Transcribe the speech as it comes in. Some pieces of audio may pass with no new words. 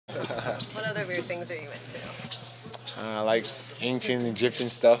What other weird things are you into? I like ancient Egyptian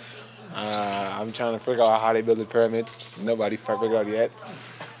stuff. I'm trying to figure out how they build the pyramids. Nobody figured out yet.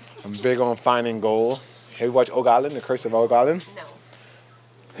 I'm big on finding gold. Have you watched Oak Island, The Curse of Oak Island? No.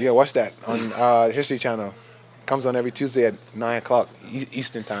 You gotta watch that on History Channel. Comes on every Tuesday at 9 o'clock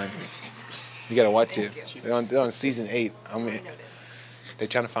Eastern Time. You gotta watch it. They're on season 8. I mean, they're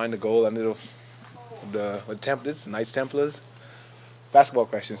trying to find the gold under the Templars, Knights Templars. Basketball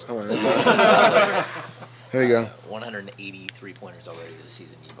questions. Come on. Here you go. 180 three-pointers already this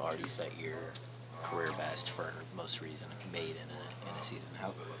season. You've already set your career best for most reason made in a season.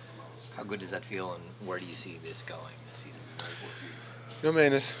 How good does that feel, and where do you see this going this season?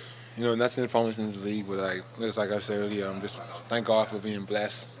 Man, it's nothing promised in this league, but like I said earlier, I'm just thank God for being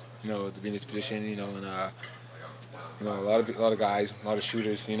blessed, to be in this position, and a lot of guys, a lot of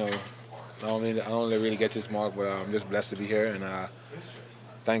shooters, I don't really get this mark, but I'm just blessed to be here, and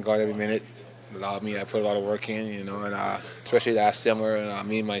thank God every minute allowed me. I put a lot of work in, and especially last summer, and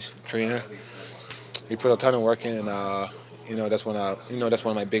me and my trainer, we put a ton of work in, and that's one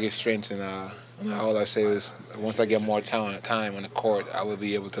of my biggest strengths, and all I say is once I get more time on the court, I will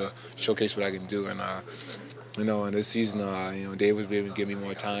be able to showcase what I can do, and in this season, Dave was able to give me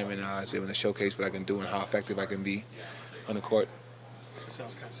more time, and I was able to showcase what I can do and how effective I can be on the court. It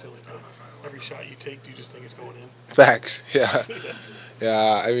sounds kind of silly, but every shot you take, do you just think it's going in? Facts, yeah.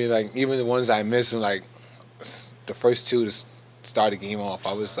 Yeah, I mean, even the ones I missed, the first two to start the game off,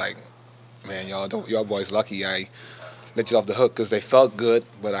 I was like, man, y'all boys lucky I let you off the hook because they felt good,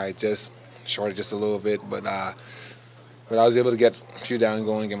 but I just shorted just a little bit. But I was able to get a few down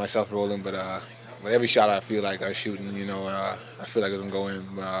going and get myself rolling. But every shot I feel like I'm shooting, I feel like it's gonna go in.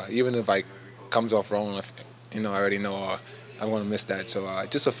 But even if comes off wrong, I already know I'm gonna miss that. So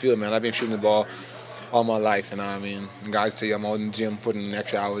just a feel, man. I've been shooting the ball all my life, and I mean, guys tell you I'm out in the gym putting in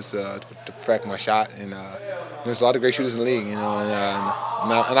extra hours to perfect my shot, and there's a lot of great shooters in the league, and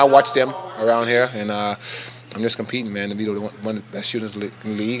I watch them around here, and I'm just competing, man, to be one of the best shooters in the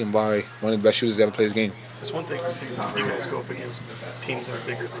league, and by one of the best shooters to ever play this game. It's one thing to see you guys go up against teams that are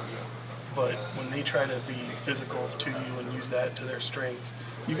bigger than you, but when they try to be physical to you and use that to their strengths,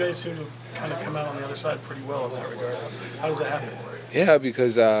 you guys seem to kind of come out on the other side pretty well in that regard. How does that happen? Yeah,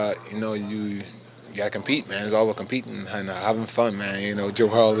 because you gotta compete, man. It's all about competing and having fun, man.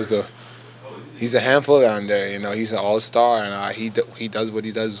 Joel he's a handful down there. He's an all-star, and he does what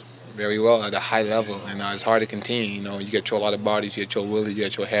he does very well at a high level, and it's hard to contain. You get to a lot of bodies. You get to Willie, you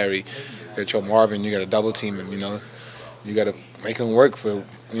get to Harry, you get to Marvin. You got to double team him. You got to make him work for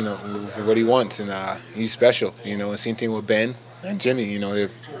for what he wants, and he's special. And same thing with Ben and Jimmy. They're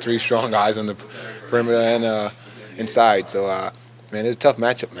 3 strong guys on the perimeter and inside. So man, it's a tough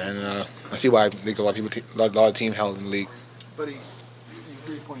matchup, man. I see why I think a lot of team held in the league. Buddy, your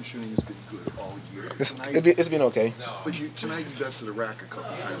three-point shooting has been good all year. It's been okay. But tonight you got to the rack a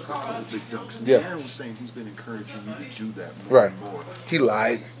couple times with a couple big dunks. And Yeah. Aaron was saying he's been encouraging you to do that more and more. He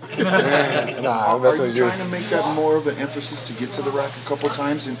lied. Are you trying to make that more of an emphasis to get to the rack a couple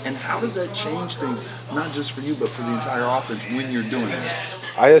times? And how does that change things, not just for you, but for the entire offense when you're doing it?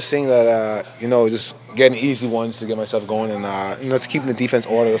 I just think that, just getting easy ones to get myself going, and just keeping the defense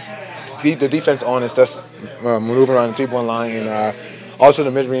honest. The defense honest, just maneuvering around the three-point line, and also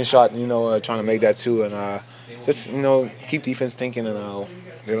the mid-range shot, trying to make that too, and just, keep defense thinking, and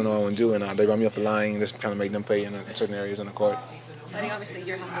they don't know what I want to do, and they run me off the line, just trying to make them play in certain areas on the court. Buddy, obviously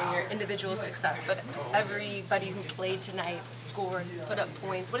you're having your individual success, but everybody who played tonight scored, put up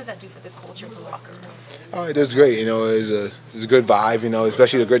points. What does that do for the culture of the locker room? Oh, it does great. It's a good vibe.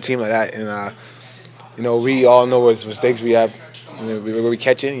 Especially a good team like that. And we all know what mistakes we have. We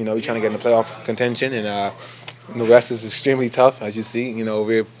catching. We're trying to get in the playoff contention, and the West is extremely tough, as you see.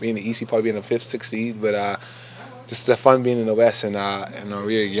 We're in the East, we probably be in the 5th, 6th seed, but just the fun being in the West, and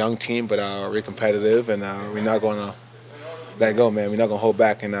we're a young team, but we're competitive, and we're not going to let go, man. We're not going to hold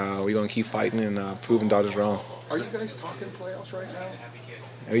back, and we're going to keep fighting and proving daughters wrong. Are you guys talking playoffs right now?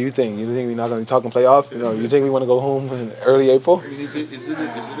 What do you think? You think we're not going to be talking playoff? You think we want to go home in early April? I mean, is it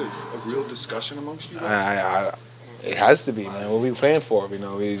a real discussion amongst you? It has to be, man. What we playing for?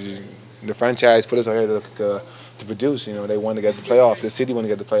 The franchise put us out here to produce. They want to get the playoff. The city want to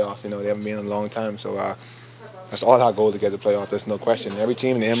get the playoff. They haven't been in a long time, so that's all our goal to get the playoff. There's no question. Every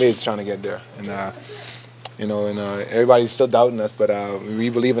team in the NBA is trying to get there, and everybody's still doubting us, but we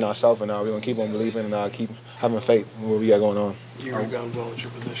believe in ourselves, and we're gonna keep on believing and keep having faith in what we got going on. You rebound well at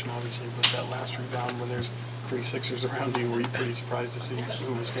your position, obviously, but that last rebound when there's 3 Sixers around you, were you pretty surprised to see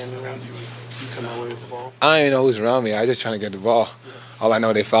who was standing around you and you come away with the ball? I didn't know who's around me. I was just trying to get the ball. All I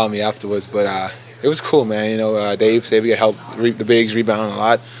know, they fouled me afterwards, but it was cool, man. Dave said we could help the bigs rebound a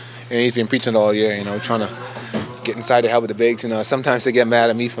lot. and he's been preaching it all year. You know, trying to get inside to help with the bigs. You know, sometimes they get mad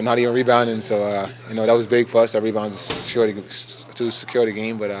at me for not even rebounding. So you know, that was big for us. That rebound to secure the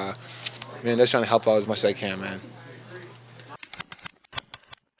game. But man, just trying to help out as much as I can, man.